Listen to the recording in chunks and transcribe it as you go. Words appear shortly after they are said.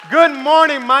Good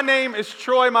morning. My name is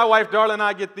Troy. My wife, Darla, and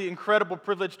I get the incredible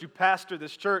privilege to pastor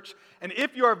this church. And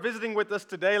if you are visiting with us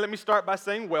today, let me start by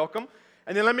saying welcome.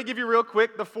 And then let me give you real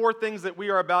quick the 4 things that we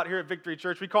are about here at Victory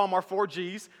Church. We call them our 4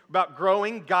 Gs, about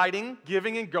growing, guiding,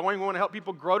 giving, and going. We want to help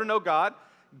people grow to know God,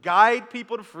 guide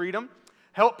people to freedom,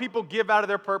 help people give out of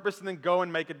their purpose, and then go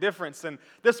and make a difference. And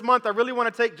this month, I really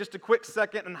want to take just a quick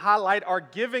second and highlight our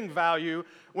giving value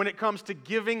when it comes to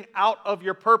giving out of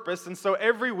your purpose. And so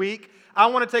every week, I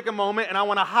want to take a moment and I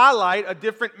want to highlight a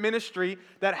different ministry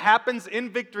that happens in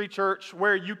Victory Church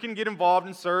where you can get involved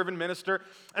and serve and minister.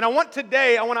 And I want to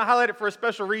highlight it for a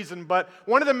special reason, but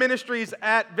one of the ministries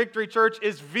at Victory Church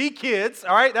is V-Kids,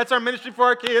 all right? That's our ministry for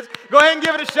our kids. Go ahead and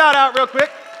give it a shout out real quick.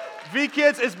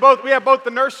 V-Kids is both, we have both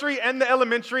the nursery and the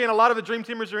elementary, and a lot of the Dream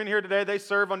Teamers are in here today. They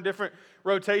serve on different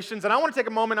rotations, and I want to take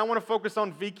a moment, I want to focus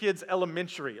on V-Kids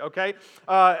Elementary, okay?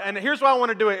 And here's why I want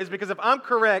to do it, is because if I'm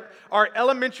correct, our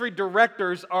elementary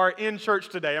directors are in church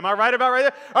today. Am I right about right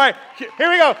there? All right, here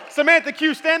we go. Samantha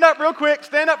Q, stand up real quick.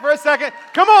 Stand up for a second.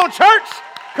 Come on, church.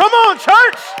 Come on,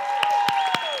 church.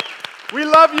 We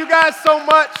love you guys so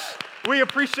much. We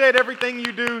appreciate everything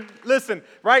you do. Listen,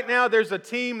 right now there's a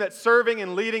team that's serving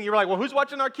and leading. You're like, well, who's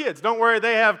watching our kids? Don't worry,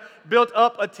 they have built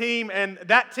up a team, and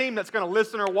that team that's going to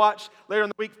listen or watch later in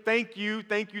the week, thank you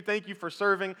for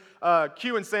serving.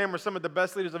 Q and Sam are some of the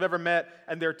best leaders I've ever met,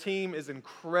 and their team is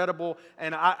incredible.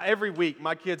 And every week,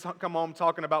 my kids come home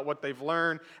talking about what they've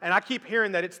learned, and I keep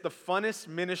hearing that it's the funnest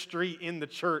ministry in the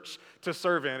church to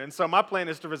serve in. And so my plan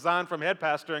is to resign from head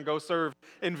pastor and go serve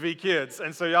in V-Kids,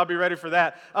 and so y'all be ready for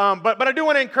that. But I do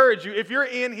want to encourage you, if you're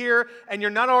in here and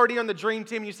you're not already on the dream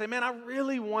team, and you say, man, I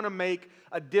really want to make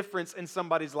a difference in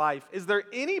somebody's life. Is there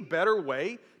any better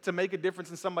way to make a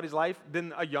difference in somebody's life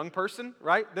than a young person,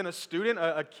 right? Than a student,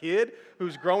 a kid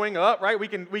who's growing up, right? We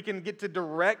can get to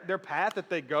direct their path that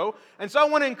they go. And so I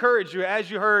want to encourage you,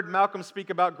 as you heard Malcolm speak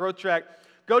about Growth Track,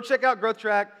 go check out Growth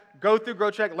Track, go through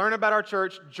Growth Track, learn about our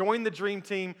church, join the dream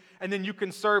team, and then you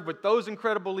can serve with those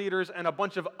incredible leaders and a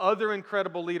bunch of other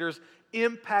incredible leaders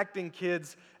impacting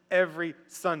kids every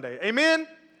Sunday. Amen?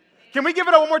 Can we give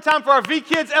it up one more time for our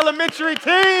V-Kids Elementary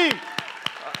team?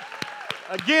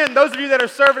 Again, those of you that are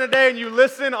serving today and you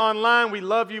listen online, we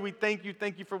love you. We thank you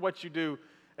for what you do.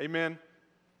 Amen.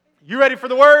 You ready for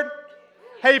the word?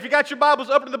 Hey, if you got your Bibles,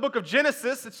 open to the book of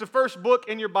Genesis. It's the first book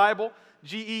in your Bible,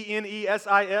 Genesis.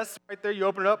 Right there, you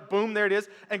open it up. Boom, there it is.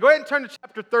 And go ahead and turn to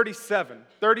chapter 37.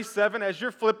 37, as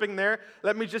you're flipping there,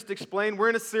 let me just explain. We're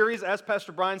in a series, as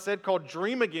Pastor Brian said, called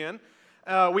Dream Again.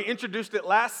 We introduced it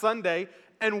last Sunday,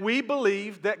 and we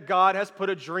believe that God has put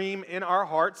a dream in our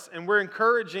hearts, and we're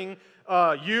encouraging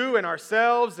you and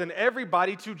ourselves and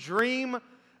everybody to dream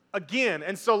again.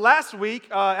 And so last week,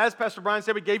 as Pastor Brian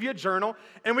said, we gave you a journal,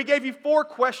 and we gave you 4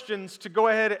 questions to go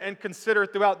ahead and consider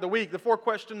throughout the week. The 4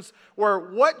 questions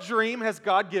were, what dream has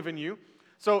God given you?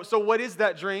 So what is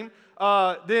that dream?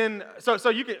 So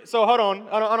hold on.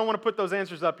 I don't want to put those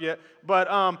answers up yet, but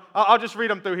I'll just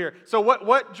read them through here. So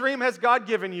what dream has God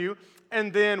given you?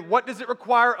 And then what does it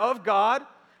require of God?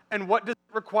 And what does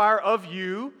it require of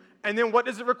you? And then what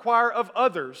does it require of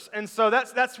others? And so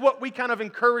that's what we kind of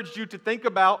encouraged you to think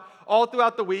about all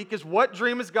throughout the week, is what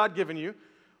dream has God given you?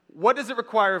 What does it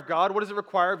require of God? What does it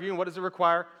require of you? And what does it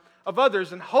require of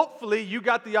others? And hopefully you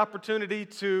got the opportunity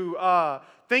to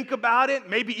think about it,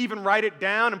 maybe even write it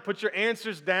down and put your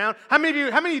answers down. How many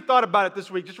of you thought about it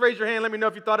this week? Just raise your hand. Let me know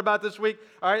if you thought about it this week.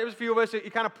 All right, there was a few of us that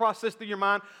you kind of processed through your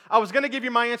mind. I was going to give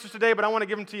you my answers today, but I want to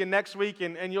give them to you next week,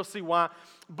 and you'll see why.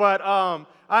 But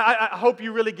I hope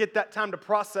you really get that time to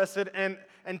process it.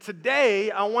 And today,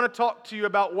 I want to talk to you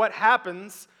about what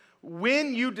happens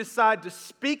when you decide to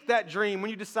speak that dream,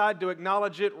 when you decide to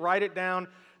acknowledge it, write it down.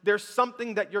 There's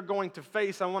something that you're going to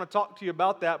face. I want to talk to you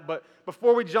about that. But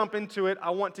before we jump into it,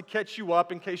 I want to catch you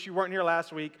up, in case you weren't here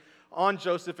last week, on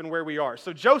Joseph and where we are.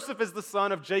 So Joseph is the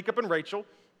son of Jacob and Rachel.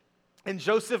 And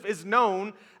Joseph is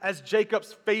known as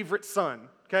Jacob's favorite son.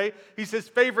 Okay? He's his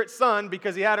favorite son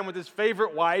because he had him with his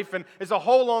favorite wife, and it's a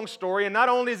whole long story. And not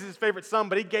only is he his favorite son,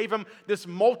 but he gave him this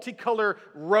multicolor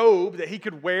robe that he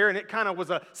could wear, and it kind of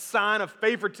was a sign of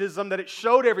favoritism that it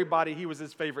showed everybody he was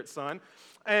his favorite son.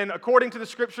 And according to the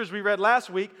scriptures we read last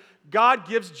week, God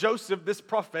gives Joseph this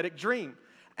prophetic dream.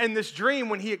 And this dream,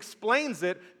 when he explains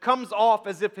it, comes off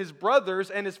as if his brothers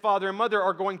and his father and mother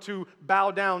are going to bow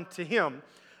down to him.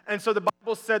 And so the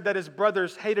Bible said that his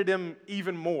brothers hated him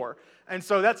even more. And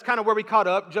so that's kind of where we caught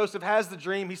up. Joseph has the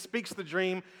dream, he speaks the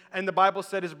dream, and the Bible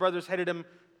said his brothers hated him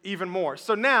even more.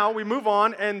 So now we move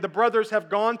on, and the brothers have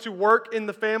gone to work in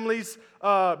the family's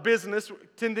business,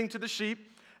 tending to the sheep.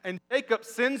 And Jacob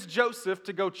sends Joseph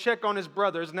to go check on his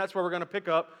brothers, and that's where we're going to pick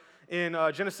up. in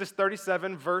Genesis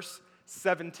 37, verse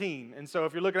 17. And so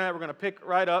if you're looking at it, we're going to pick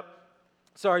right up.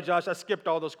 Sorry, Josh, I skipped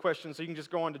all those questions, so you can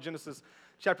just go on to Genesis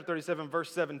chapter 37,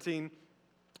 verse 17.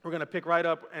 We're going to pick right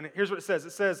up, and here's what it says.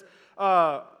 It says,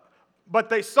 but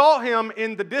they saw him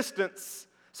in the distance.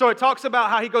 So it talks about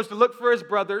how he goes to look for his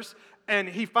brothers, and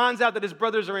he finds out that his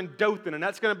brothers are in Dothan, and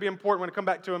that's going to be important. We're going to come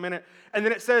back to in a minute. And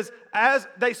then it says, as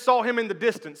they saw him in the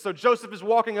distance. So Joseph is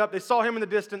walking up, they saw him in the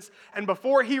distance, and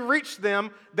before he reached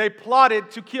them, they plotted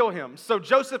to kill him. So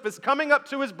Joseph is coming up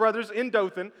to his brothers in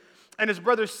Dothan, and his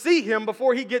brothers see him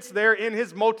before he gets there in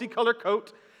his multicolored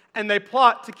coat, and they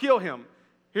plot to kill him.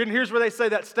 Here's where they say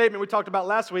that statement we talked about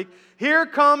last week. Here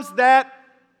comes that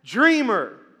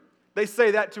dreamer. They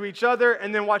say that to each other,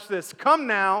 and then watch this. Come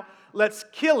now, let's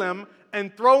kill him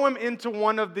and throw him into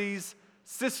one of these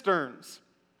cisterns.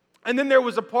 And then there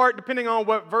was a part, depending on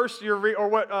what verse you're or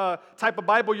what type of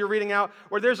Bible you're reading out,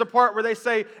 where there's a part where they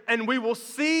say, and we will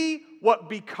see what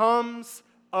becomes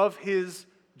of his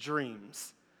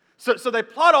dreams. So they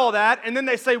plot all that, and then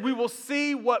they say, we will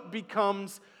see what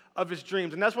becomes of his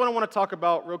dreams. And that's what I want to talk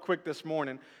about real quick this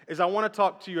morning, is I want to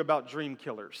talk to you about dream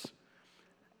killers.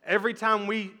 Every time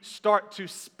we start to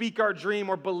speak our dream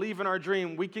or believe in our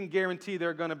dream, we can guarantee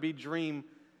there are going to be dream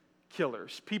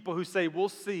killers. People who say, we'll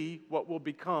see what will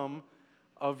become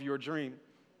of your dream.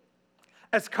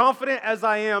 As confident as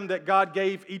I am that God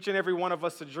gave each and every one of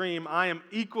us a dream, I am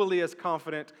equally as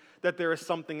confident that there is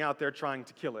something out there trying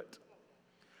to kill it.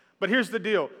 But here's the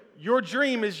deal. Your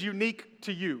dream is unique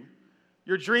to you.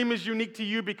 Your dream is unique to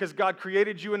you because God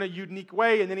created you in a unique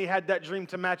way, and then he had that dream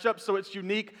to match up, so it's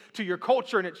unique to your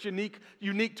culture, and it's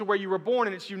unique to where you were born,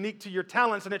 and it's unique to your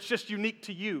talents, and it's just unique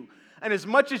to you. And as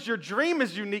much as your dream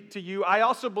is unique to you, I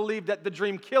also believe that the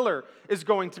dream killer is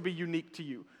going to be unique to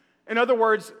you. In other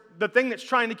words, the thing that's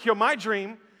trying to kill my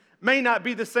dream may not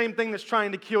be the same thing that's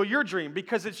trying to kill your dream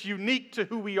because it's unique to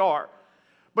who we are.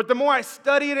 But the more I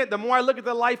study it, the more I look at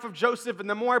the life of Joseph, and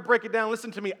the more I break it down,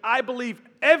 listen to me, I believe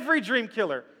every dream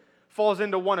killer falls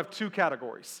into one of two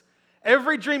categories.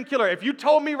 Every dream killer, if you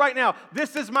told me right now,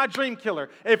 this is my dream killer,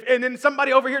 and then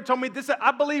somebody over here told me this,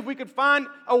 I believe we could find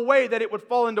a way that it would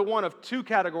fall into one of two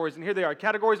categories, and here they are.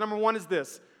 Categories number one is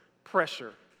this: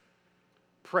 pressure.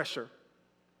 Pressure.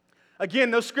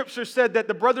 Again, those scriptures said that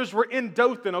the brothers were in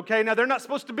Dothan, okay? Now, they're not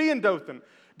supposed to be in Dothan.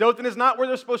 Dothan is not where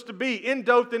they're supposed to be. In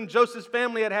Dothan, Joseph's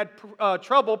family had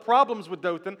problems with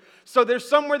Dothan. So there's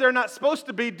somewhere they're not supposed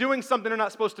to be doing something they're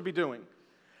not supposed to be doing.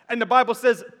 And the Bible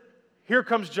says, here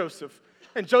comes Joseph.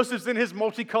 And Joseph's in his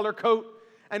multicolored coat,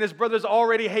 and his brothers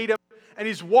already hate him. And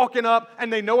he's walking up,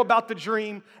 and they know about the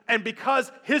dream. And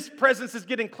because his presence is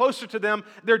getting closer to them,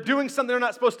 they're doing something they're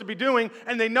not supposed to be doing,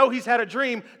 and they know he's had a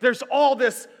dream. There's all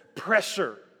this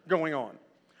pressure going on.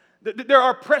 There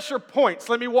are pressure points.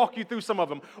 Let me walk you through some of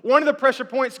them. One of the pressure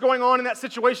points going on in that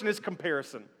situation is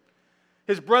comparison.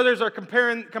 His brothers are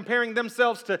comparing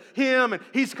themselves to him, and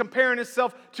he's comparing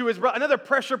himself to his brother. Another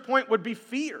pressure point would be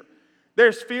fear.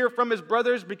 There's fear from his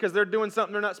brothers because they're doing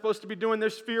something they're not supposed to be doing.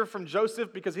 There's fear from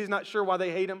Joseph because he's not sure why they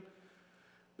hate him.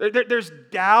 There's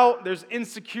doubt. There's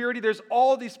insecurity. There's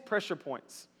all these pressure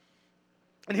points.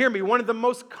 And hear me, one of the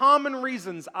most common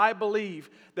reasons I believe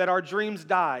that our dreams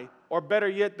die, or better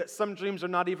yet, that some dreams are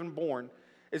not even born,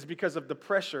 is because of the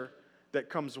pressure that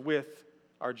comes with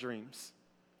our dreams.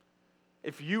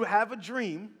 If you have a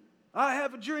dream, I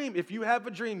have a dream. If you have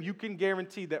a dream, you can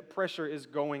guarantee that pressure is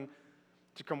going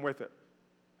to come with it.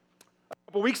 A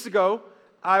couple weeks ago,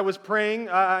 I was praying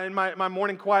in my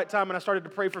morning quiet time, and I started to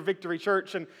pray for Victory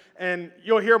Church, and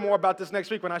you'll hear more about this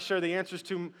next week when I share the answers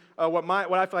to what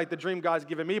I feel like the dream God's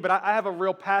given me, but I have a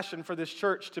real passion for this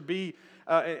church to be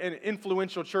an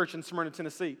influential church in Smyrna,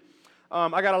 Tennessee.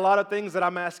 I got a lot of things that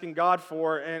I'm asking God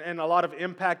for and a lot of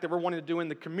impact that we're wanting to do in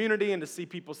the community and to see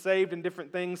people saved and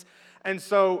different things. And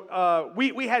so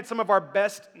we had some of our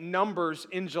best numbers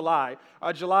in July.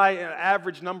 July, an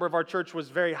average number of our church was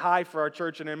very high for our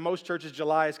church, and in most churches,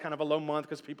 July is kind of a low month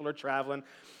because people are traveling.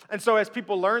 And so as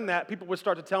people learn that, people would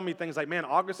start to tell me things like, man,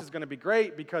 August is going to be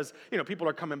great because, people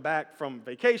are coming back from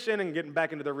vacation and getting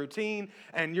back into their routine,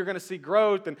 and you're going to see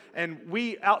growth. And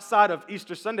we, outside of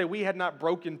Easter Sunday, we had not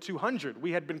broken 200.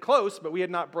 We had been close, but we had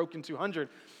not broken 200.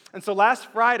 And so last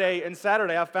Friday and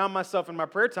Saturday, I found myself in my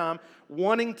prayer time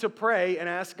wanting to pray and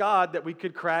ask God that we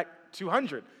could crack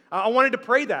 200. I wanted to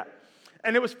pray that.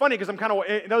 And it was funny because I'm kind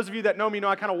of, those of you that know me know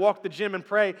I kind of walk the gym and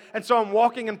pray. And so I'm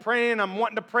walking and praying, I'm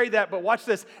wanting to pray that. But watch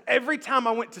this. Every time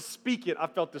I went to speak it, I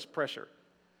felt this pressure.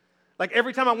 Like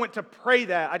every time I went to pray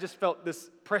that, I just felt this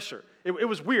pressure. It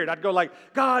was weird. I'd go like,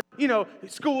 God,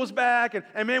 school's back,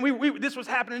 and man, this was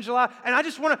happening in July. And I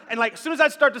just want to, and like as soon as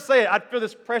I'd start to say it, I'd feel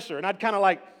this pressure. And I'd kind of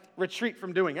like retreat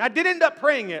from doing it. I did end up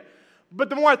praying it, but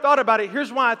the more I thought about it,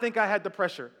 here's why I think I had the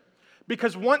pressure.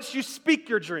 Because once you speak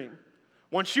your dream,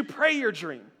 once you pray your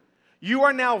dream, you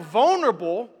are now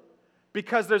vulnerable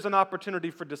because there's an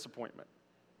opportunity for disappointment.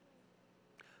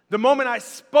 The moment I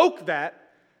spoke that,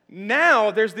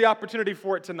 now there's the opportunity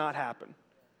for it to not happen.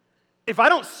 If I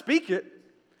don't speak it,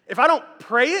 if I don't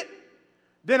pray it,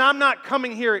 then I'm not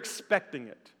coming here expecting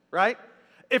it, right?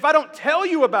 If I don't tell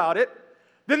you about it,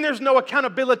 then there's no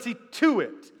accountability to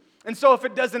it. And so if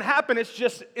it doesn't happen, it's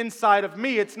just inside of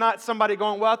me. It's not somebody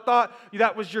going, well, I thought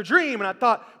that was your dream, and I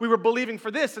thought we were believing for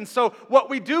this. And so what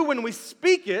we do when we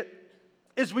speak it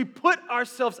is we put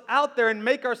ourselves out there and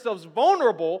make ourselves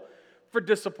vulnerable for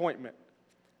disappointment.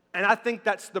 And I think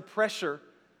that's the pressure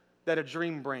that a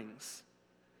dream brings.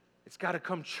 It's got to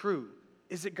come true.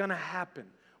 Is it going to happen?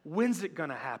 When's it going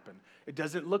to happen? It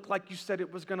doesn't look like you said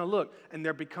it was going to look. And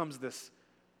there becomes this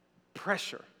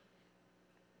pressure.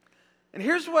 And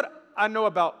here's what I know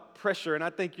about pressure, and I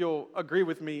think you'll agree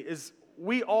with me, is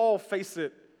we all face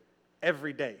it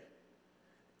every day.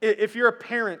 If you're a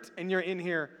parent and you're in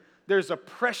here, there's a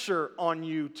pressure on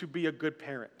you to be a good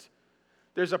parent.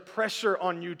 There's a pressure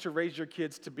on you to raise your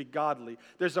kids to be godly.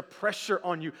 There's a pressure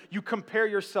on you. You compare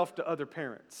yourself to other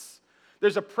parents.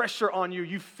 There's a pressure on you.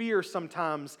 You fear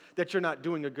sometimes that you're not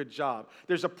doing a good job.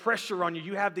 There's a pressure on you.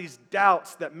 You have these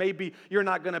doubts that maybe you're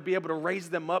not going to be able to raise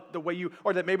them up the way you,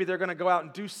 or that maybe they're going to go out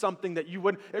and do something that you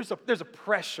wouldn't. There's a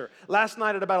pressure. Last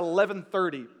night at about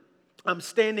 11:30, I'm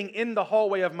standing in the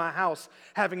hallway of my house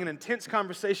having an intense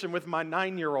conversation with my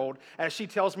 9-year-old as she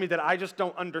tells me that I just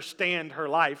don't understand her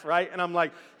life, right? And I'm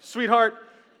like, sweetheart,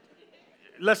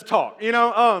 let's talk,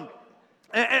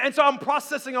 And so I'm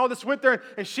processing all this with her,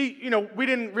 and she, we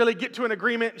didn't really get to an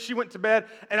agreement, and she went to bed,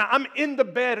 and I'm in the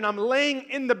bed, and I'm laying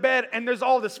in the bed, and there's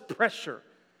all this pressure.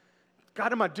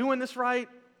 God, am I doing this right?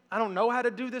 I don't know how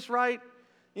to do this right.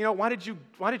 Why did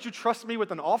you trust me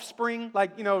with an offspring?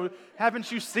 Like, haven't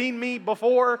you seen me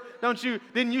before?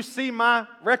 Didn't you see my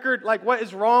record? Like, what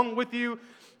is wrong with you?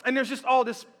 And there's just all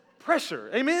this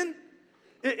pressure, amen?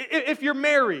 If you're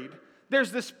married,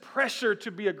 there's this pressure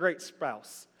to be a great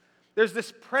spouse. There's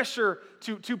this pressure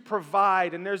to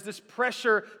provide, and there's this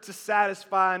pressure to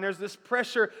satisfy, and there's this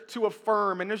pressure to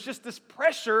affirm, and there's just this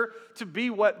pressure to be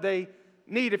what they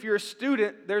need. If you're a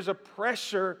student, there's a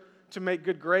pressure to make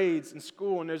good grades in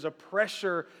school, and there's a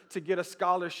pressure to get a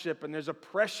scholarship, and there's a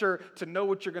pressure to know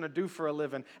what you're going to do for a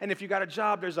living. And if you got a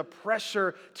job, there's a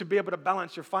pressure to be able to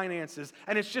balance your finances.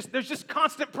 And there's just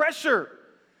constant pressure.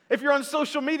 If you're on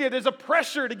social media, there's a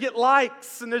pressure to get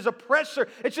likes, and there's a pressure.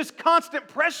 It's just constant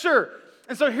pressure.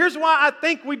 And so here's why I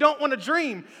think we don't want to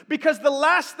dream. Because the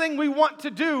last thing we want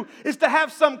to do is to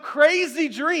have some crazy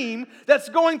dream that's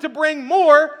going to bring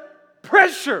more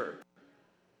pressure.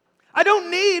 I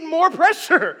don't need more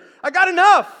pressure. I got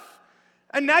enough.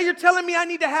 And now you're telling me I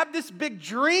need to have this big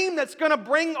dream that's going to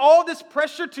bring all this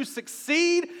pressure to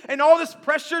succeed and all this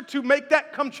pressure to make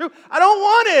that come true. I don't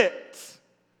want it.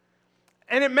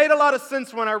 And it made a lot of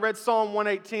sense when I read Psalm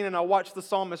 118 and I watched the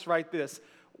psalmist write this.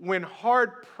 When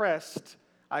hard pressed,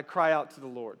 I cry out to the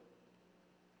Lord.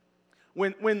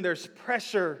 When there's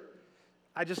pressure,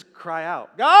 I just cry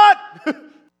out, God!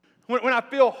 when I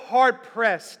feel hard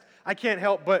pressed, I can't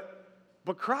help but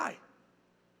cry.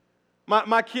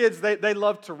 My kids, they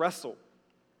love to wrestle.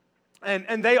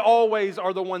 And they always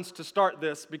are the ones to start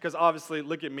this because obviously,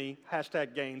 look at me,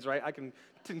 #gains, right? I can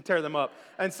tear them up.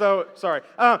 And so, sorry.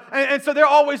 And so they're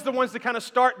always the ones to kind of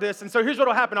start this. And so here's what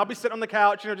will happen. I'll be sitting on the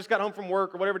couch, just got home from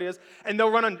work or whatever it is, and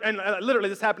they'll run on, and literally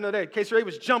this happened today. Casey Ray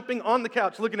was jumping on the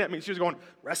couch looking at me. She was going,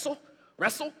 wrestle,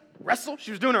 wrestle, wrestle.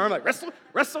 She was doing her arm like, wrestle,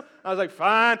 wrestle. I was like,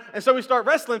 fine. And so we start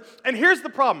wrestling. And here's the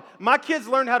problem. My kids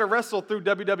learned how to wrestle through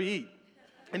WWE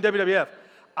and WWF.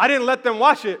 I didn't let them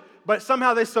watch it, but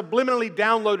somehow they subliminally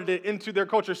downloaded it into their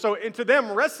culture. So to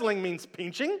them, wrestling means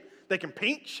pinching. They can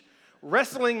pinch.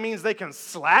 Wrestling means they can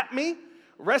slap me.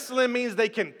 Wrestling means they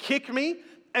can kick me.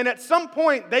 And at some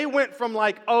point, they went from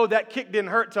like, oh, that kick didn't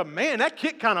hurt to, man, that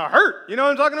kick kind of hurt. You know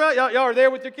what I'm talking about? Y'all are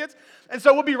there with your kids? And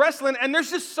so we'll be wrestling, and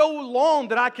there's just so long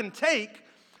that I can take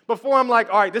before I'm like,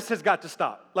 all right, this has got to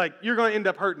stop. Like, you're going to end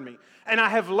up hurting me. And I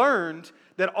have learned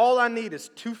that all I need is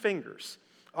 2 fingers.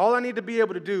 All I need to be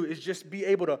able to do is just be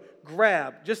able to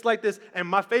grab, just like this. And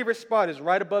my favorite spot is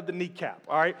right above the kneecap,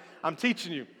 all right? I'm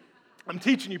teaching you,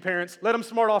 parents. Let them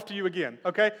smart off to you again,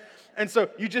 okay? And so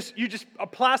you just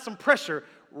apply some pressure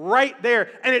right there,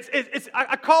 and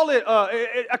I call it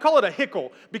a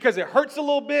hickle because it hurts a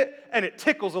little bit and it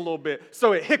tickles a little bit,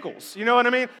 so it hickles. You know what I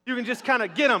mean? You can just kind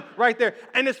of get them right there,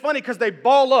 and it's funny because they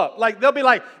ball up, like they'll be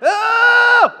like,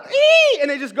 oh, ee! And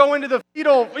they just go into the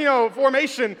fetal,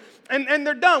 formation, and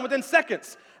they're done within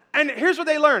seconds. And here's what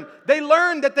they learned. They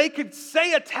learned that they could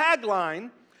say a tagline,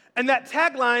 and that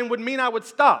tagline would mean I would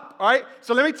stop, all right?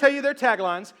 So let me tell you their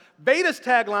taglines. Beta's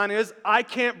tagline is, I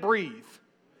can't breathe.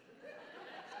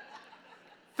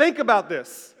 Think about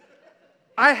this.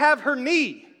 I have her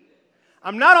knee.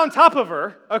 I'm not on top of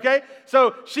her, okay?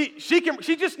 So she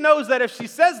just knows that if she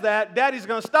says that, Daddy's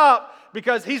going to stop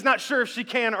because he's not sure if she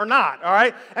can or not, all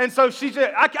right? And so she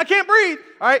said, I can't breathe,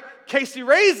 all right? Casey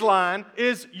Ray's line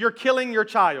is, you're killing your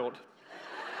child.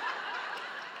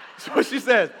 That's what she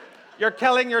says. You're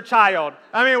killing your child.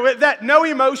 I mean, with that, no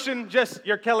emotion, just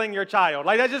you're killing your child.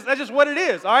 Like, that's just what it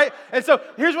is, all right? And so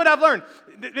here's what I've learned.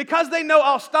 Because they know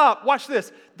I'll stop, watch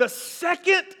this. The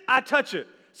second I touch it,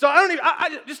 so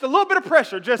I just a little bit of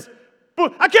pressure, just,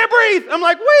 boom, I can't breathe. I'm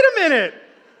like, wait a minute.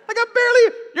 Like,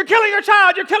 you're killing your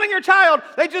child, you're killing your child.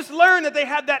 They just learned that they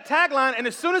had that tagline, and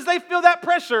as soon as they feel that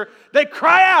pressure, they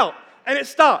cry out, and it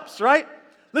stops, right?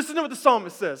 Listen to what the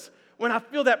psalmist says. When I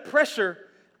feel that pressure,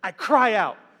 I cry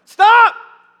out. Stop!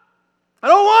 I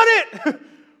don't want it.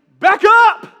 Back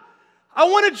up. I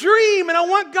want to dream, and I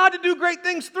want God to do great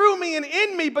things through me and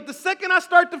in me, but the second I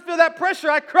start to feel that pressure,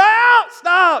 I cry out.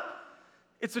 Stop.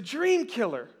 It's a dream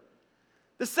killer.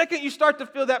 The second you start to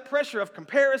feel that pressure of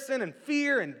comparison and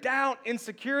fear and doubt,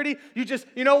 insecurity,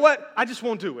 you know what? I just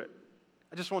won't do it.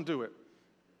 I just won't do it.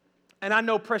 And I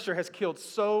know pressure has killed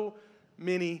so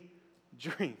many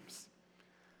dreams.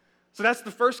 So that's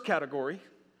the first category.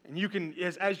 And you can,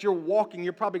 as you're walking,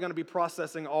 you're probably going to be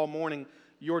processing all morning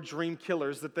your dream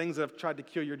killers, the things that have tried to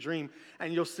kill your dream,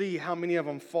 and you'll see how many of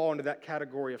them fall into that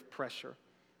category of pressure.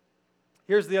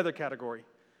 Here's the other category,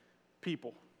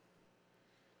 people.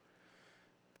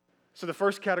 So the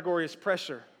first category is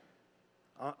pressure.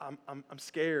 I'm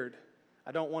scared.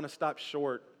 I don't want to stop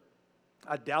short.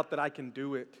 I doubt that I can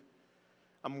do it.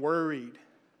 I'm worried.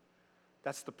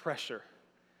 That's the pressure.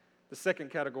 The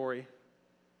second category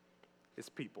is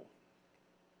people.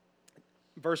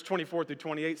 Verse 24 through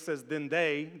 28 says, Then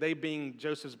they being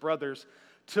Joseph's brothers,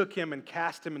 took him and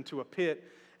cast him into a pit,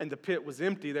 and the pit was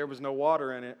empty, there was no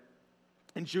water in it.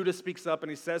 And Judah speaks up and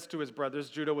he says to his brothers,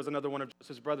 Judah was another one of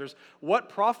Joseph's brothers, what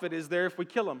profit is there if we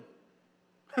kill him?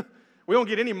 We don't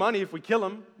get any money if we kill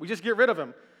him. We just get rid of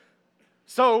him.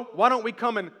 So why don't we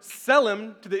come and sell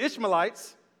him to the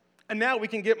Ishmaelites, and now we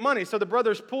can get money. So the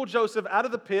brothers pull Joseph out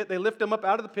of the pit. They lift him up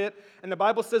out of the pit. And the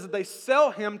Bible says that they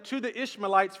sell him to the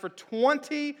Ishmaelites for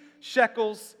 20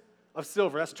 shekels of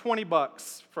silver. That's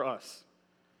 $20 for us.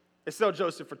 They sell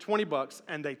Joseph for $20,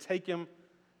 and they take him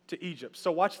to Egypt. So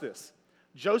watch this.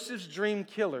 Joseph's dream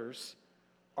killers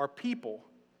are people.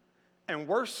 And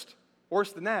worse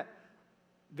than that,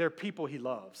 they're people he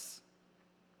loves.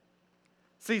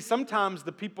 See, sometimes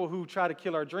the people who try to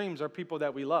kill our dreams are people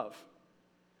that we love.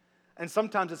 And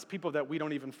sometimes it's people that we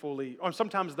don't even fully, or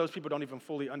sometimes those people don't even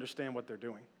fully understand what they're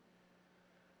doing.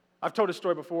 I've told a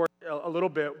story before, a little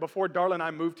bit. Before Darla and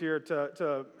I moved here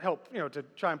to help, to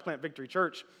try and plant Victory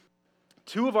Church,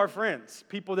 two of our friends,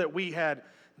 people that we had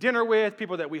dinner with,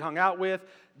 people that we hung out with,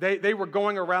 they were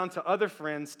going around to other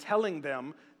friends telling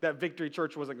them that Victory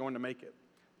Church wasn't going to make it.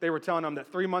 They were telling them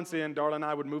that 3 months in, Darla and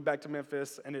I would move back to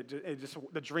Memphis, and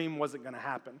the dream wasn't going to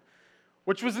happen,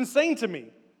 which was insane to me.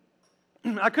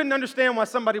 I couldn't understand why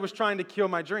somebody was trying to kill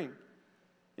my dream.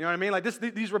 You know what I mean? Like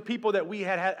these were people that we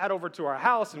had over to our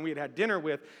house and we had dinner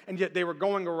with, and yet they were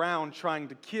going around trying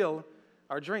to kill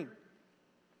our dream.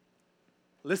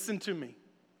 Listen to me.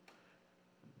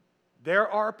 There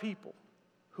are people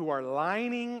who are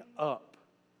lining up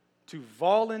to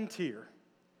volunteer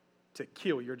to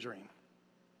kill your dream.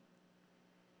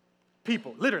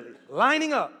 People, literally,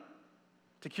 lining up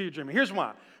to kill your dream. And here's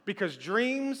why. Because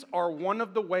dreams are one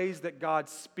of the ways that God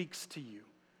speaks to you.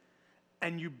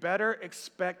 And you better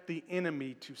expect the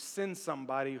enemy to send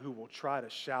somebody who will try to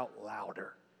shout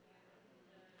louder.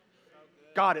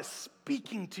 God is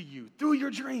speaking to you through your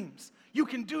dreams. You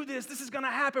can do this. This is going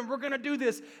to happen. We're going to do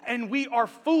this. And we are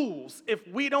fools if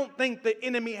we don't think the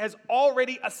enemy has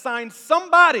already assigned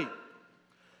somebody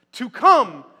to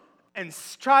come and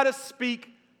try to speak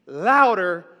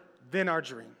louder than our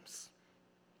dreams.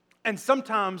 And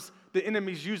sometimes the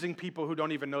enemy's using people who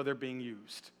don't even know they're being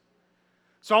used.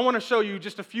 So I want to show you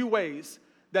just a few ways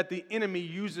that the enemy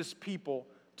uses people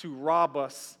to rob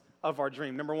us of our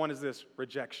dream. Number one is this: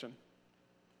 rejection.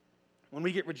 When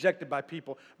we get rejected by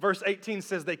people, verse 18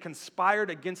 says they conspired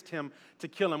against him to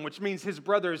kill him, which means his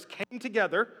brothers came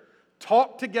together,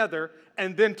 talked together,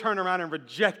 and then turned around and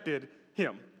rejected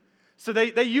him. So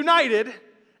they united,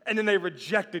 and then they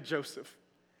rejected Joseph.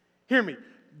 Hear me.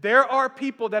 There are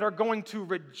people that are going to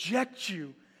reject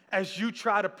you as you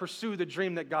try to pursue the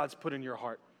dream that God's put in your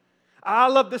heart. I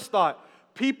love this thought.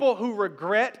 People who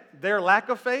regret their lack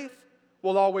of faith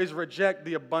will always reject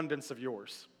the abundance of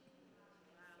yours.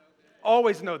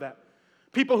 Always know that.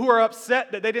 People who are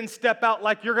upset that they didn't step out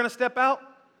like you're going to step out,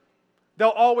 they'll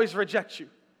always reject you.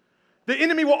 The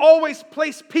enemy will always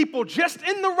place people just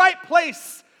in the right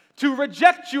place to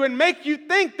reject you and make you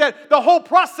think that the whole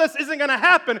process isn't going to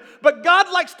happen. But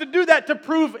God likes to do that to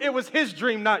prove it was His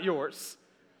dream, not yours.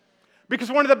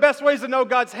 Because one of the best ways to know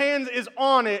God's hand is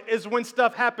on it is when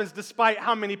stuff happens despite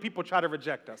how many people try to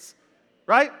reject us.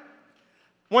 Right?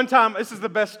 One time, this is the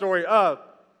best story.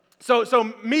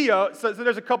 So Mia, so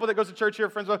there's a couple that goes to church here,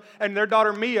 friends with, and their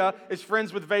daughter Mia is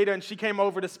friends with Veda, and she came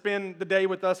over to spend the day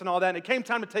with us and all that, and it came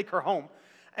time to take her home.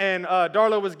 And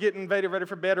Darla was getting Veda ready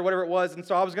for bed or whatever it was, and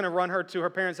so I was going to run her to her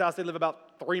parents' house. They live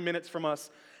about 3 minutes from us.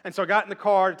 And so I got in the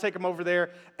car to take them over there,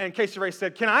 and Casey Ray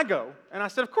said, "Can I go?" And I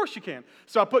said, "Of course you can."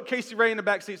 So I put Casey Ray in the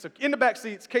back seat. So in the back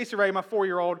seats, Casey Ray, my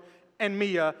 4-year-old, and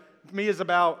Mia. Mia's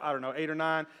about, 8 or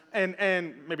 9,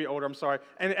 and maybe older, I'm sorry.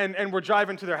 And we're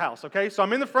driving to their house, okay? So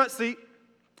I'm in the front seat,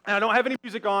 and I don't have any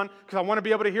music on because I want to be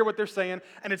able to hear what they're saying,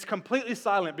 and it's completely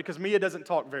silent because Mia doesn't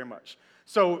talk very much.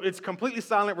 So it's completely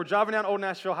silent. We're driving down Old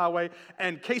Nashville Highway,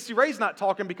 and Casey Ray's not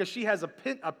talking because she has a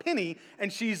penny,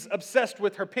 and she's obsessed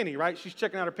with her penny, right? She's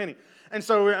checking out her penny. And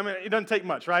so, it doesn't take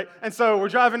much, right? And so we're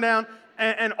driving down,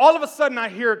 and all of a sudden I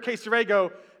hear Casey Ray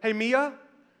go, "Hey, Mia,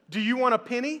 do you want a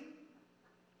penny?"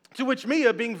 To which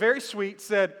Mia, being very sweet,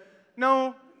 said,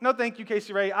 No, thank you,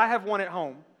 Casey Ray. I have one at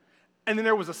home." And then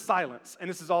there was a silence, and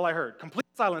this is all I heard. Complete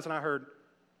silence, and I heard,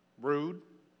 "Rude."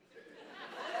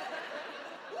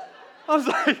 I was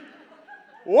like,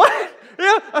 what?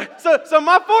 Yeah. So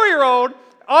my 4-year-old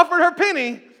offered her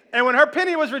penny, and when her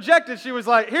penny was rejected, she was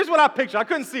like, here's what I pictured. I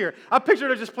couldn't see her. I pictured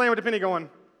her just playing with the penny going,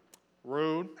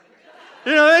 "Rude."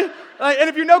 You know what I mean? And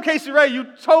if you know Casey Ray, you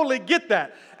totally get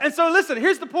that. And so listen,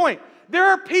 here's the point. There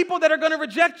are people that are going to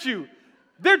reject you.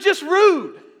 They're just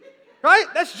rude, right?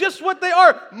 That's just what they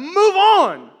are. Move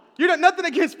on. You got nothing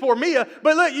against poor Mia,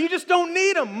 but look, you just don't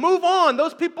need them. Move on.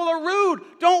 Those people are rude.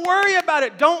 Don't worry about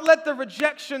it. Don't let the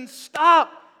rejection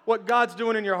stop what God's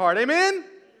doing in your heart. Amen?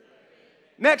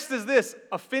 Next is this,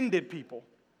 offended people.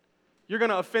 You're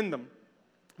going to offend them.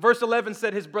 Verse 11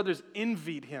 said his brothers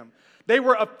envied him. They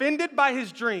were offended by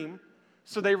his dream,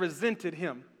 so they resented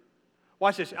him.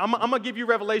 Watch this. I'm going to give you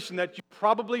revelation that you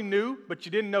probably knew, but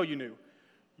you didn't know you knew.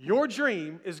 Your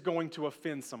dream is going to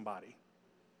offend somebody.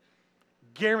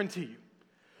 Guarantee you.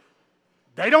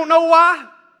 They don't know why.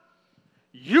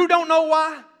 You don't know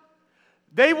why.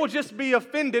 They will just be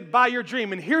offended by your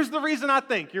dream. And here's the reason I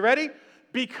think. You ready?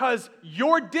 Because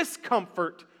your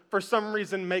discomfort, for some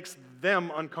reason, makes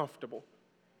them uncomfortable.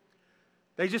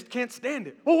 They just can't stand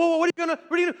it. Whoa, what are you gonna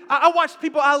do? I watched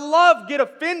people I love get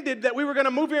offended that we were gonna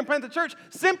move here and plant the church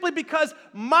simply because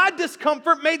my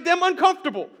discomfort made them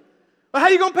uncomfortable. Well, how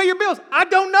are you gonna pay your bills? I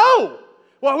don't know.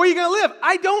 Well, where are you gonna live?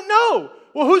 I don't know.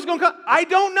 Well, who's gonna come? I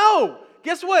don't know.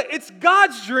 Guess what? It's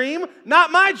God's dream,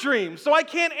 not my dream. So I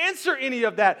can't answer any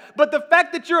of that. But the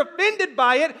fact that you're offended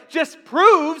by it just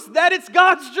proves that it's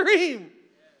God's dream.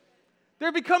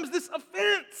 There becomes this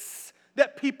offense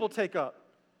that people take up.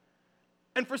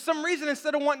 And for some reason,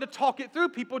 instead of wanting to talk it through,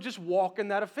 people just walk in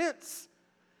that offense.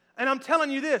 And I'm telling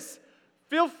you this,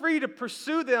 feel free to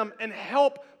pursue them and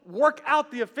help work out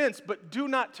the offense, but do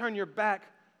not turn your back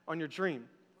on your dream.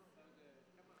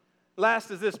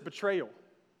 Last is this, betrayal.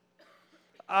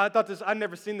 I'd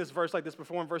never seen this verse like this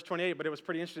before in verse 28, but it was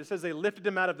pretty interesting. It says they lifted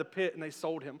him out of the pit and they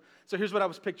sold him. So here's what I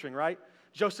was picturing, right?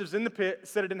 Joseph's in the pit,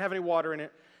 said it didn't have any water in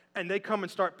it, and they come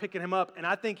and start picking him up, and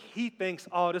I think he thinks,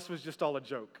 oh, this was just all a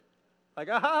joke. Like,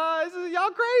 y'all crazy. Y'all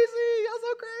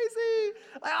so crazy.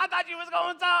 Like, I thought you was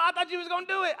going to talk. I thought you was going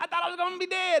to do it. I thought I was going to be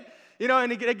dead. You know,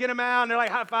 and they get him out, and they're like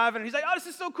high-fiving, and he's like, oh, this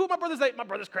is so cool. My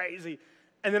brother's crazy.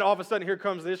 And then all of a sudden, here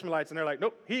comes the Ishmaelites, and they're like,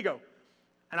 nope, here you go.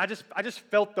 And I just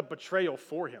felt the betrayal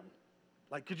for him.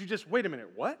 Like, could you just, wait a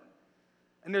minute, what?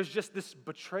 And there's just this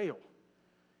betrayal.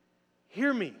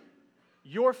 Hear me.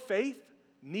 Your faith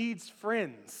needs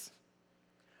friends.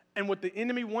 And what the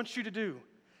enemy wants you to do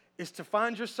is to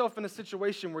find yourself in a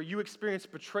situation where you experience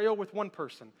betrayal with one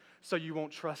person so you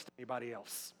won't trust anybody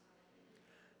else.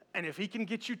 And if he can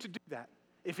get you to do that,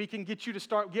 if he can get you to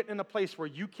start getting in a place where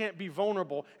you can't be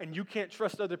vulnerable and you can't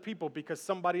trust other people because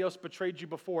somebody else betrayed you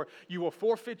before, you will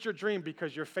forfeit your dream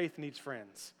because your faith needs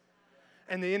friends.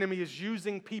 And the enemy is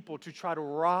using people to try to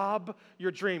rob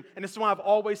your dream. And this is why I've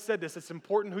always said this. It's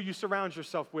important who you surround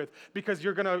yourself with because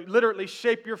you're going to literally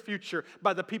shape your future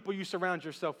by the people you surround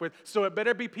yourself with. So it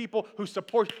better be people who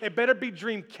support. It better be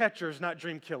dream catchers, not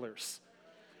dream killers.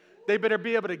 they better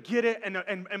be able to get it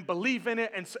and believe in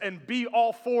it and be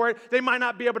all for it. They might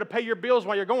not be able to pay your bills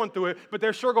while you're going through it, but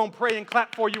they're sure going to pray and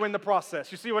clap for you in the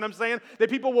process. You see what I'm saying? That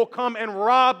people will come and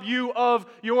rob you of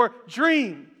your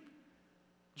dream.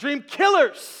 Dream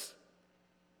killers.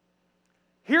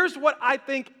 Here's what I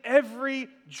think every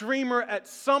dreamer at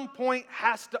some point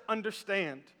has to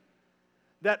understand.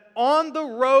 That on the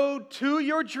road to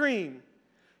your dream,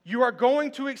 you are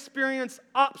going to experience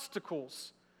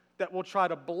obstacles that will try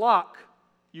to block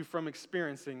you from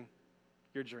experiencing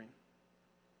your dream.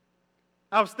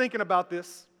 I was thinking about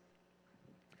this.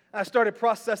 I started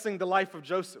processing the life of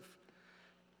Joseph.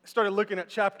 I started looking at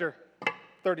chapter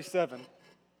 37.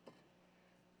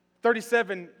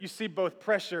 37, you see both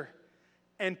pressure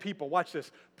and people. Watch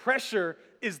this. Pressure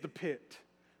is the pit.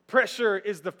 Pressure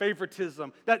is the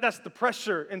favoritism. That's the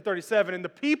pressure in 37. And the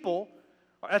people,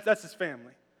 that's his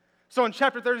family. So in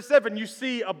chapter 37, you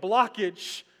see a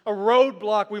blockage, a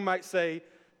roadblock, we might say,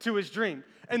 to his dream.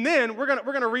 And then we're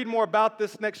gonna read more about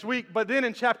this next week. But then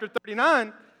in chapter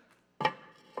 39,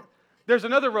 there's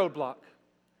another roadblock.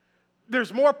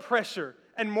 There's more pressure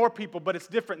and more people, but it's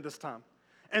different this time.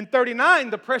 And 39,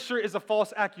 the pressure is a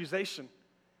false accusation.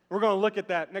 We're going to look at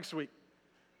that next week.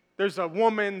 There's a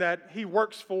woman that he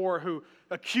works for who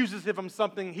accuses him of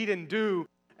something he didn't do,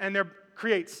 and there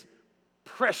creates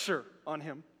pressure on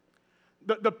him.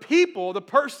 The people, the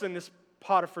person is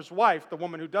Potiphar's wife, the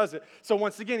woman who does it. So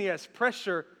once again, he has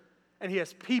pressure and he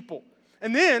has people.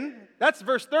 And then, that's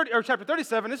verse 30, or chapter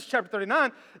 37, this is chapter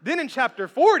 39. Then in chapter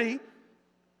 40,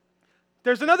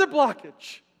 there's another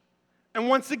blockage. And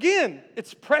once again,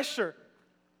 it's pressure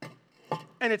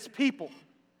and it's people.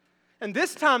 And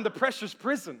this time, the pressure's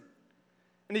prison.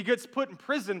 And he gets put in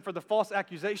prison for the false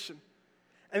accusation.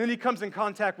 And then he comes in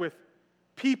contact with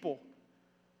people.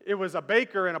 It was a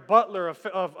baker and a butler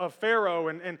of Pharaoh,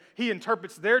 and he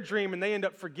interprets their dream, and they end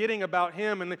up forgetting about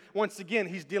him. And once again,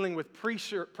 he's dealing with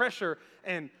pressure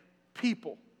and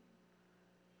people.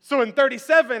 So in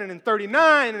 37 and in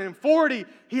 39 and in 40,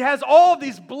 he has all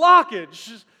these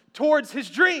blockages towards his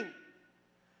dream.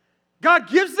 God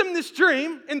gives him this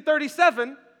dream in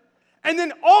 37, and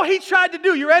then all he tried to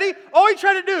do, you ready? All he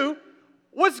tried to do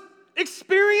was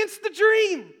experience the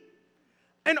dream.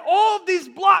 And all of these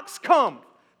blocks come.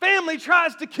 Family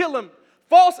tries to kill him.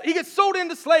 He gets sold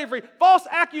into slavery, false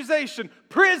accusation,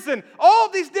 prison. All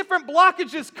of these different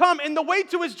blockages come in the way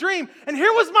to his dream. And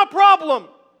here was my problem.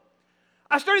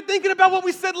 I started thinking about what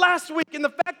we said last week and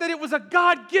the fact that it was a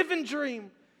God-given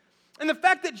dream. And the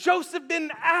fact that Joseph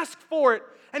didn't ask for it.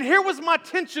 And here was my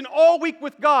tension all week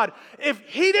with God. If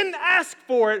he didn't ask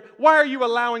for it, why are you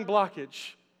allowing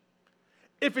blockage?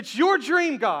 If it's your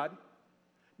dream, God,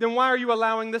 then why are you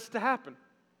allowing this to happen?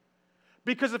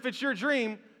 Because if it's your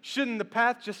dream, shouldn't the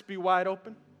path just be wide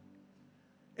open?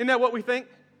 Isn't that what we think?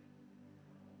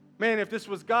 Man, if this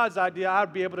was God's idea,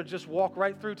 I'd be able to just walk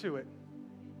right through to it.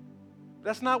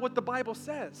 That's not what the Bible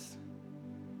says.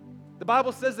 The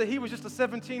Bible says that he was just a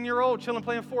 17-year-old chilling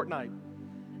playing Fortnite.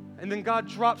 And then God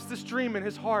drops this dream in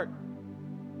his heart.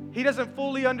 He doesn't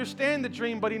fully understand the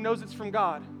dream, but he knows it's from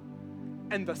God.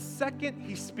 And the second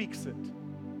he speaks it,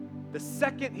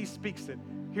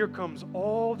 here comes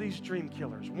all these dream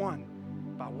killers, one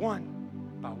by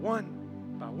one, by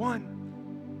one, by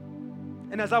one.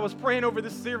 And as I was praying over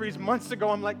this series months ago,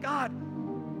 I'm like, God,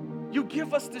 you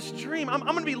give us this dream. I'm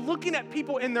going to be looking at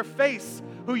people in their face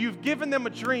who you've given them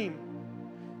a dream.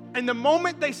 And the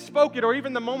moment they spoke it, or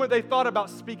even the moment they thought about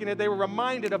speaking it, they were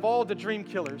reminded of all the dream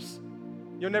killers.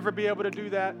 You'll never be able to do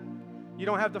that. You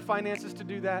don't have the finances to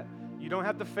do that. You don't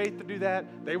have the faith to do that.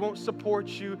 They won't support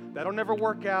you. That'll never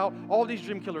work out. All these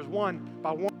dream killers, one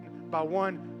by one, by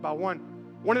one, by one.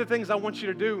 One of the things I want you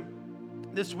to do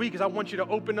this week is I want you to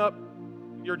open up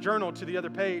your journal to the other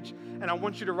page, and I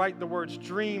want you to write the words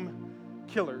dream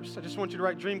killers. I just want you to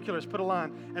write dream killers, put a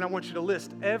line, and I want you to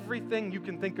list everything you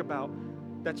can think about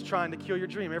that's trying to kill your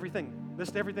dream. Everything.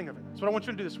 List everything of it. That's what I want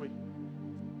you to do this week.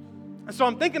 And so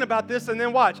I'm thinking about this, and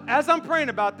then watch. As I'm praying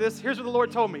about this, here's what the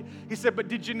Lord told me. He said, but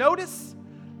did you notice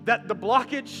that the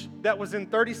blockage that was in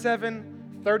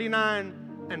 37,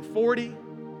 39, and 40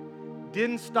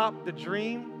 didn't stop the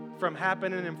dream from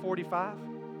happening in 45?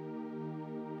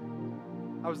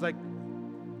 I was like,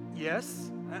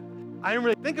 yes. I didn't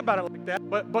really think about it like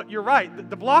that, but you're right.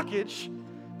 The blockage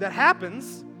that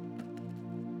happens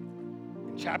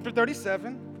in chapter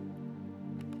 37,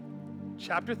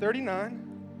 chapter 39,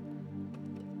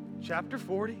 chapter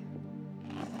 40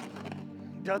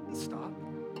 doesn't stop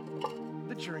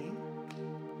the dream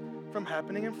from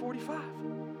happening in 45.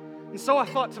 And so I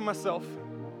thought to myself,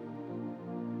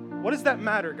 what does that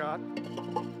matter, God?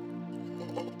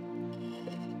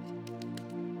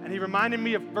 And And he reminded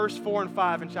me of verse 4 and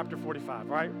 5 in chapter 45,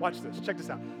 all right? Watch this. Check this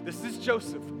out. This is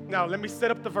Joseph. Now, let me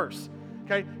set up the verse,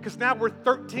 okay? Because now we're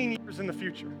 13 years in the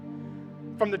future.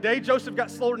 From the day Joseph got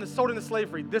sold into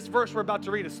slavery, this verse we're about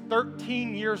to read is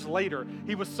 13 years later.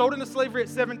 He was sold into slavery at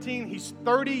 17. He's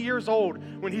 30 years old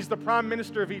when he's the prime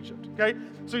minister of Egypt, okay?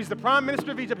 So he's the prime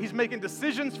minister of Egypt. He's making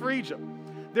decisions for Egypt.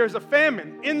 There's a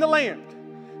famine in the land,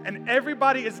 and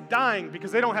everybody is dying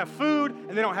because they don't have food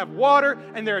and they don't have water,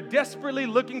 and they're desperately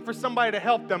looking for somebody to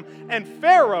help them. And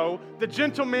Pharaoh, the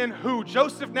gentleman who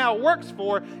Joseph now works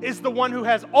for, is the one who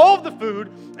has all of the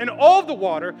food and all of the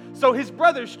water. So his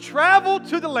brothers travel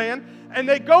to the land, and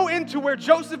they go into where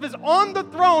Joseph is on the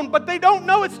throne, but they don't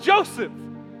know it's Joseph.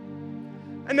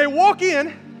 And they walk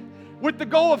in with the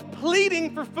goal of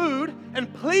pleading for food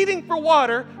and pleading for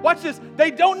water. Watch this.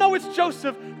 They don't know it's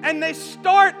Joseph, and they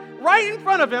start right in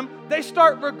front of him, they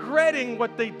start regretting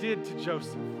what they did to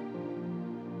Joseph.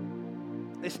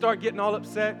 They start getting all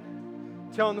upset,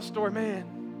 telling the story,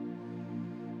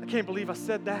 man, I can't believe I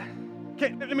said that.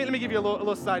 Let me give you a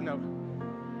little side note.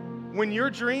 When your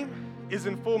dream is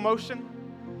in full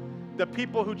motion, the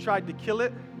people who tried to kill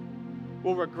it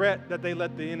will regret that they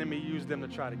let the enemy use them to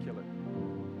try to kill it.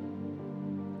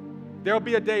 There'll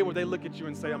be a day where they look at you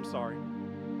and say, I'm sorry.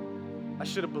 I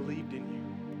should have believed in you.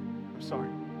 I'm sorry.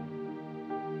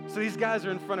 So these guys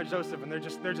are in front of Joseph, and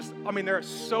they're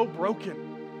so broken.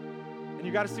 And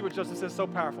you got to see what Joseph says, so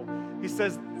powerful. He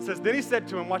says, then he said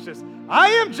to him, watch this, I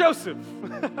am Joseph.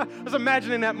 I was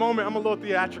imagining that moment. I'm a little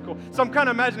theatrical. So I'm kind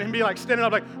of imagining him being like standing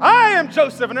up like, I am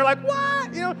Joseph. And they're like,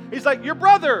 what? You know, he's like, your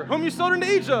brother, whom you sold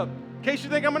into Egypt. In case you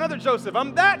think I'm another Joseph,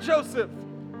 I'm that Joseph.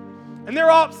 And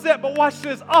they're all upset, but watch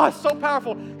this. Oh, it's so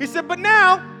powerful. He said, but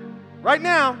now, right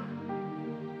now,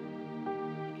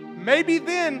 maybe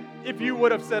then, if you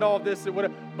would have said all this, it would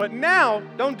have. But now,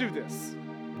 don't do this.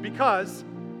 Because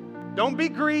don't be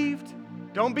grieved.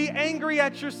 Don't be angry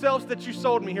at yourselves that you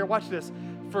sold me here. Watch this.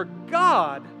 For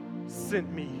God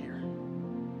sent me here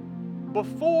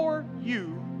before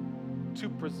you to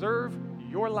preserve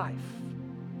your life.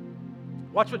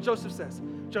 Watch what Joseph says.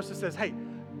 Joseph says, hey,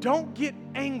 don't get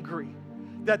angry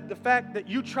that the fact that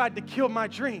you tried to kill my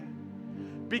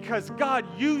dream, because God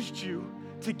used you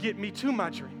to get me to my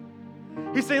dream.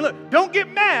 He's saying, look, don't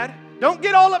get mad. Don't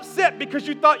get all upset because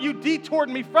you thought you detoured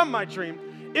me from my dream.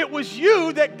 It was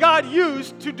you that God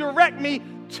used to direct me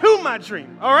to my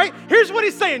dream, all right? Here's what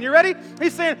he's saying. You ready?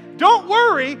 He's saying, don't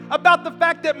worry about the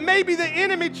fact that maybe the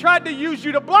enemy tried to use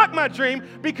you to block my dream,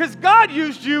 because God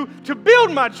used you to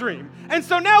build my dream. And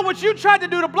so now what you tried to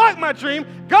do to block my dream,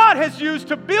 God has used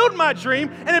to build my dream.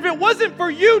 And if it wasn't for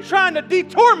you trying to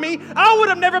detour me, I would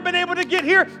have never been able to get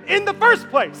here in the first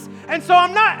place. And so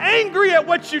I'm not angry at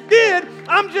what you did.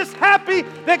 I'm just happy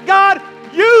that God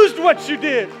used what you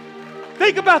did.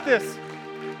 Think about this.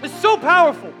 It's so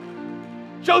powerful.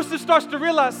 Joseph starts to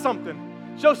realize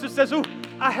something. Joseph says, ooh,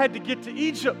 I had to get to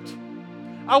Egypt.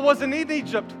 I wasn't in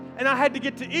Egypt, and I had to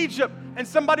get to Egypt, and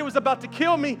somebody was about to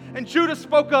kill me, and Judah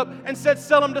spoke up and said,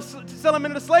 sell him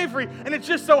into slavery. And it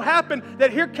just so happened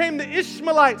that here came the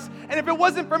Ishmaelites. And if it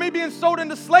wasn't for me being sold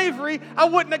into slavery, I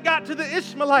wouldn't have got to the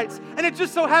Ishmaelites. And it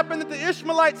just so happened that the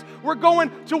Ishmaelites were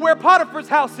going to where Potiphar's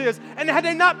house is. And had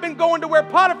they not been going to where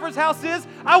Potiphar's house is,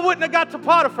 I wouldn't have got to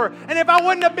Potiphar. And if I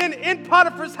wouldn't have been in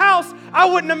Potiphar's house, I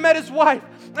wouldn't have met his wife.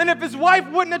 And if his wife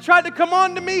wouldn't have tried to come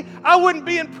on to me, I wouldn't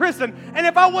be in prison. And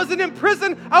if I wasn't in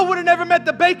prison, I would have never met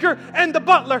the baker and the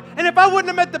butler. And if I wouldn't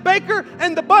have met the baker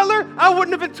and the butler, I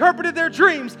wouldn't have interpreted their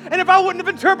dreams. And if I wouldn't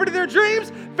have interpreted their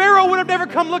dreams, Pharaoh would have never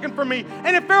come looking for me.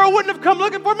 And if Pharaoh wouldn't have come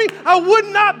looking for me, I would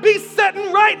not be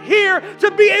sitting right here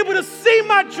to be able to see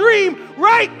my dream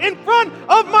right in front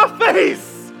of my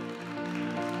face.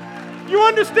 You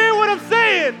understand what I'm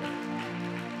saying?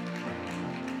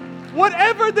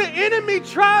 Whatever the enemy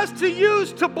tries to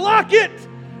use to block it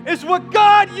is what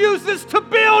God uses to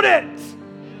build it.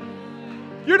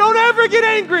 You don't ever get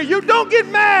angry. You don't get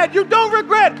mad. You don't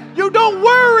regret. You don't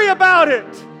worry about it.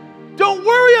 Don't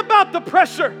worry about the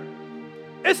pressure.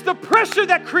 It's the pressure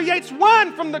that creates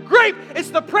wine from the grape. It's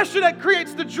the pressure that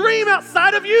creates the dream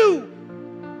outside of you.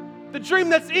 The dream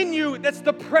that's in you, that's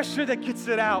the pressure that gets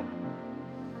it out.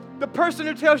 The person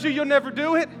who tells you you'll never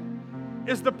do it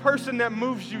is the person that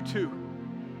moves you to.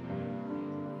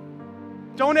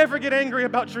 Don't ever get angry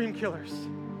about dream killers.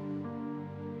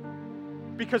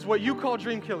 Because what you call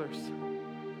dream killers,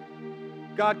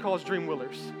 God calls dream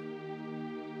willers.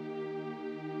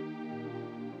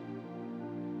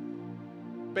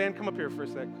 Band, come up here for a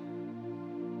sec.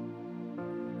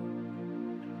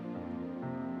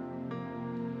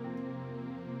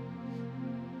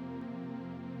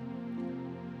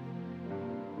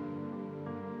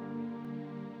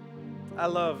 I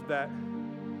love that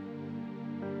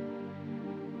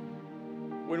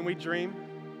when we dream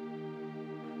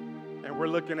and we're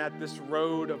looking at this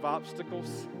road of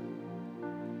obstacles,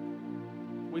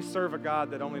 we serve a God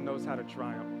that only knows how to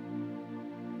triumph.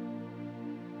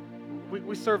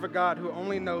 We serve a God who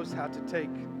only knows how to take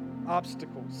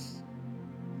obstacles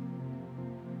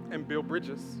and build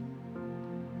bridges.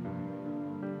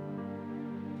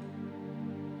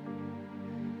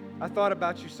 I thought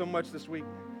about you so much this week.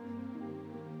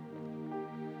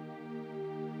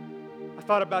 I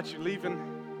thought about you leaving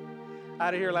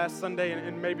out of here last Sunday,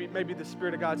 and maybe the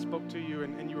Spirit of God spoke to you,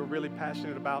 and you were really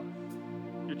passionate about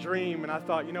your dream. And I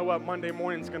thought, you know what, Monday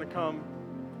morning's going to come,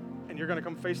 and you're going to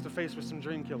come face to face with some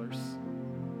dream killers.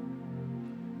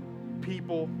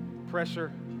 People,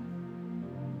 pressure.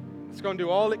 It's going to do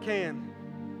all it can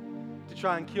to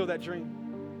try and kill that dream.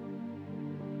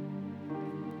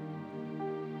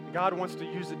 God wants to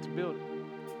use it to build it.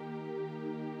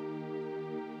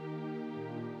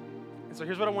 And so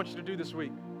here's what I want you to do this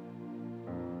week.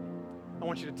 I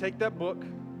want you to take that book,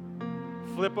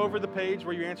 flip over the page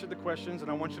where you answered the questions,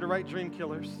 and I want you to write dream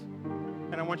killers.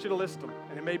 And I want you to list them.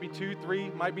 And it may be 2, 3,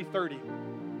 might be 30. I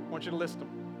want you to list them.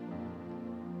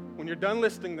 When you're done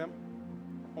listing them,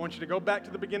 I want you to go back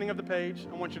to the beginning of the page.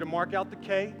 I want you to mark out the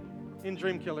K in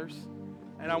dream killers.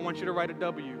 And I want you to write a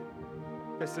W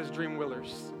that says dream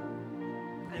willers.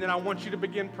 And then I want you to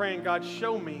begin praying, God,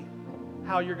 show me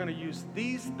how you're going to use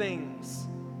these things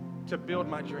to build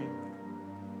my dream.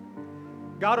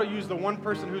 God will use the one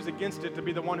person who's against it to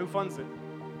be the one who funds it.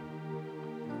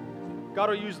 God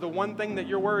will use the one thing that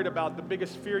you're worried about, the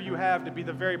biggest fear you have, to be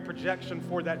the very projection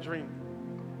for that dream.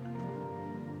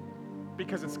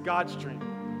 Because it's God's dream.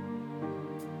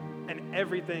 And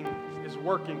everything is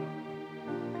working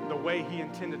the way He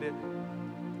intended it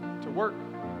to work.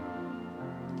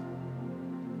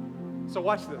 So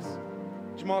watch this.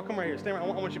 Jamal, come right here. Stand right. I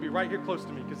want you to be right here close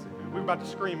to me because we're about to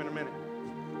scream in a minute.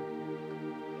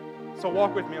 So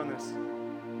walk with me on this.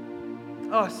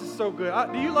 Oh, this is so good.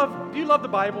 Do you love the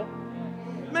Bible?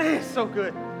 Man, it's so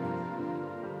good.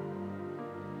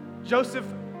 Joseph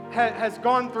has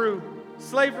gone through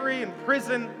slavery and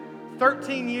prison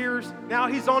 13 years. Now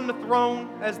he's on the throne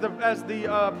as the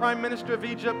prime minister of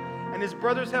Egypt, and his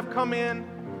brothers have come in.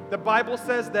 The Bible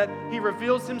says that he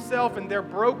reveals himself and they're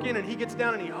broken, and he gets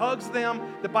down and he hugs them.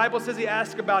 The Bible says he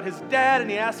asks about his dad and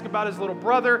he asks about his little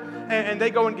brother, and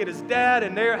they go and get his dad,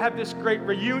 and they have this great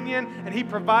reunion, and he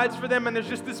provides for them, and there's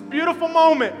just this beautiful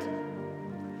moment.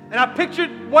 And I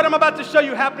pictured what I'm about to show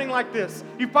you happening like this.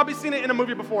 You've probably seen it in a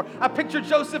movie before. I picture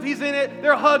Joseph, he's in it,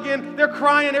 they're hugging, they're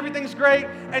crying, everything's great,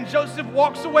 and Joseph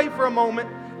walks away for a moment,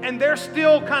 and they're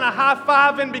still kind of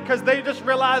high-fiving because they just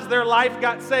realized their life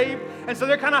got saved. And so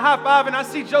they're kind of high-fiving. I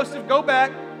see Joseph go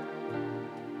back.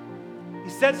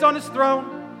 He sits on his throne.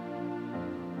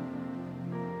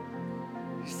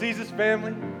 He sees his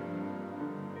family.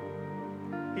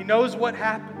 He knows what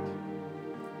happened.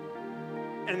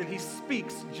 And then he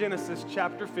speaks Genesis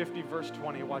chapter 50, verse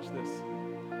 20. Watch this.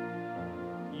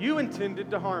 You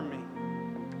intended to harm me,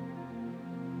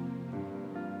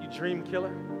 you dream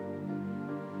killer.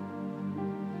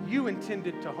 You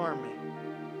intended to harm me,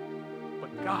 but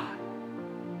God.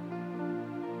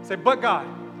 Say, but God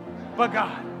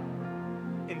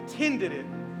intended it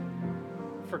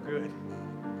for good.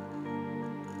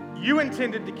 You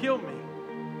intended to kill me.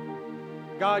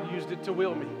 God used it to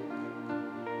will me.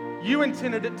 You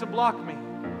intended it to block me.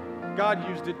 God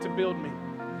used it to build me.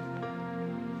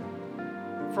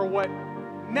 For what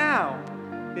now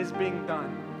is being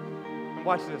done. And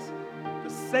watch this. The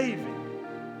saving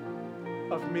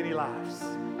of many lives.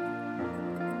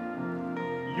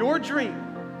 Your dream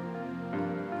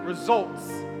results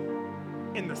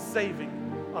in the saving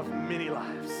of many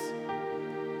lives.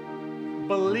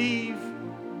 Believe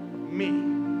me.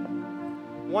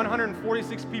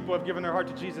 146 people have given their heart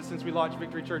to Jesus since we launched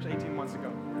Victory Church 18 months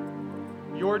ago.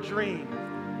 Your dream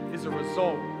is a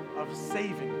result of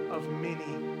saving of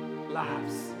many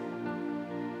lives.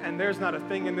 And there's not a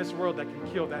thing in this world that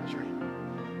can kill that dream.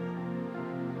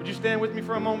 Would you stand with me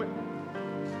for a moment?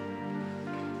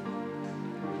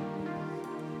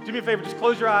 Do me a favor, just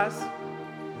close your eyes.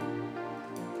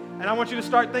 And I want you to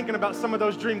start thinking about some of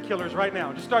those dream killers right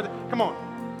now. Just start, come on.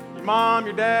 Your mom,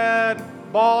 your dad,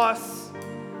 boss,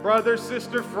 brother,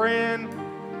 sister, friend,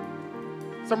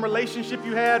 some relationship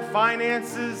you had,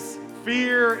 finances,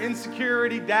 fear,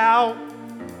 insecurity, doubt,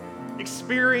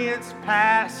 experience,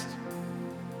 past,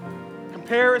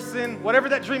 comparison, whatever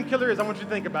that dream killer is, I want you to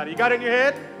think about it. You got it in your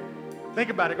head? Think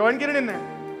about it. Go ahead and get it in there.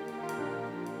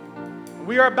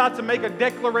 We are about to make a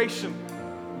declaration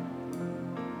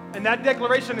And that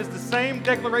declaration is the same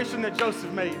declaration that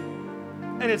Joseph made.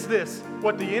 And it's this: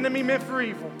 what the enemy meant for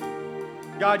evil,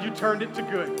 God, you turned it to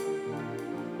good.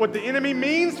 What the enemy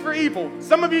means for evil,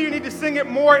 some of you need to sing it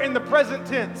more in the present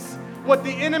tense. What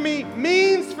the enemy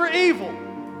means for evil,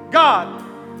 God,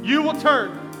 you will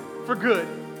turn for good.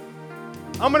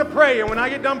 I'm going to pray, and when I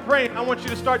get done praying, I want you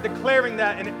to start declaring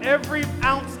that in every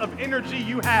ounce of energy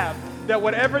you have, that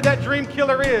whatever that dream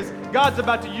killer is, God's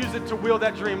about to use it to will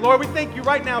that dream. Lord, we thank you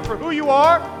right now for who you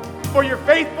are, for your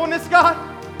faithfulness, God,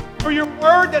 for your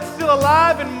word that's still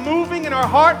alive and moving in our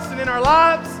hearts and in our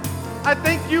lives. I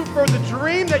thank you for the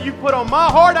dream that you put on my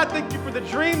heart. I thank you for the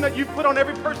dream that you put on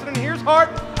every person in here's heart.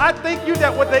 I thank you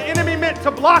that what the enemy meant to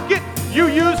block it, you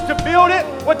used to build it.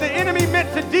 What the enemy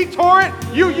meant to detour it,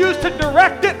 you used to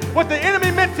direct it. What the enemy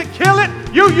meant to kill it,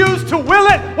 you used to will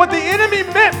it. What the enemy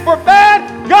meant for bad,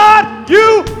 God,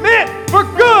 you meant for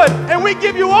good. And we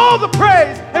give you all the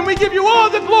praise and we give you all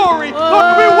the glory.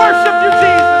 Lord, we worship you,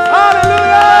 Jesus.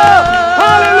 Hallelujah.